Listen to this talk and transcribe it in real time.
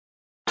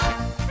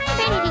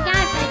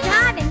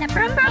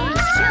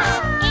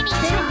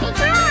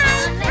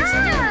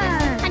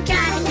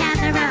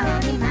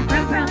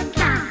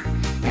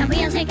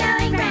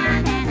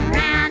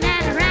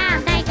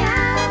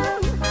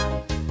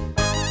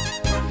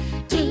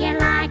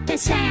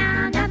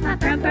sound of my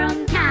broom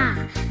broom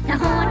car. The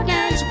horn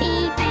goes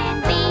beep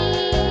and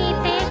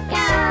beep it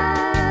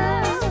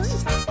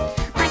goes.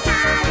 My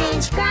car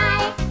is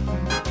great,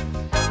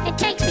 it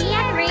takes me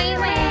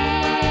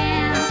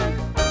everywhere.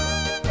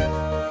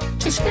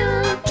 To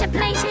school, to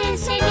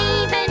places, and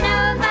even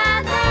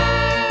over there.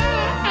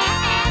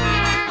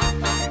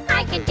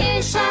 I can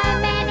do so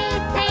many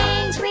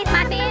things with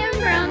my broom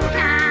broom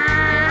car.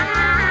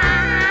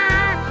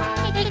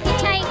 It can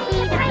take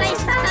me to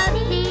places both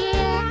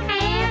near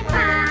and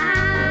far.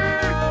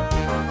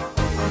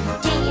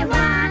 Do you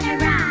wanna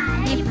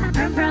ride in my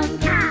broom broom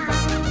car?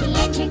 The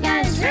engine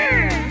goes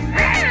zrr,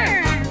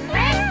 zrr,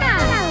 it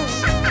goes.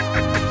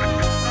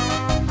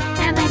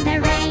 And when the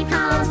rain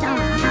falls on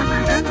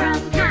my broom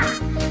broom car,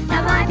 the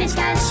wipers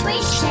go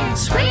swish and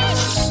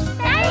swish.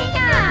 There you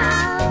go.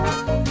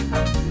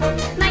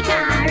 My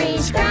car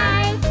is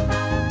great,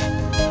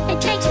 it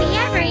takes me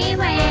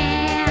everywhere.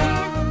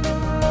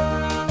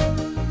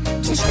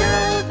 To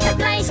school, to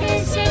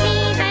places, and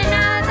even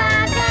over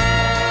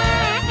there.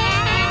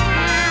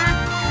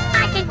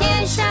 I can do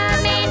so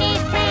many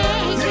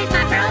things with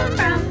my broom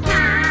broom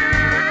car.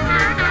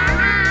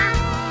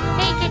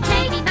 It can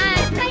take me by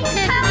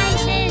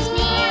places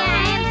near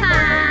and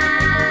far.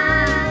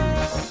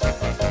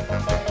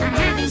 I'm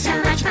having so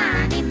much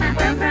fun in my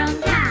broom broom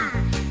car.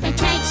 It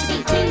takes me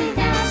to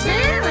the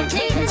zoo, and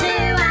to the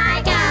zoo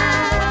I go.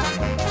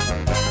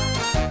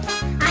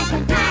 I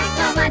can pack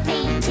all my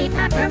things in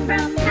my broom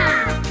broom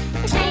car.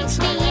 It takes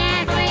me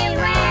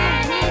everywhere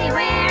and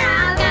anywhere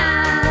I'll go.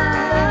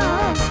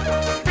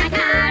 My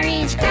car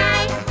is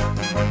great,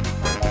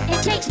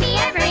 it takes me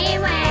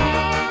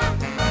everywhere.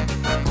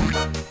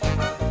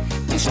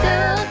 To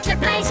school, to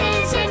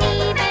places, and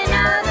even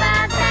over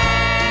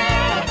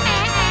there.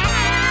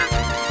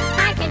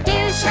 I can do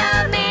so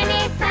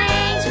many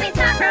things with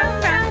my broom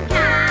broom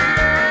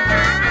car.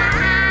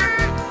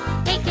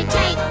 It can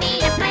take me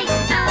to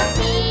places both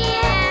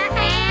near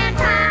and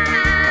far.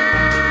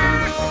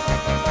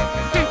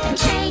 I can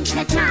change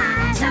the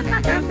tires of my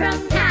broom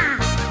broom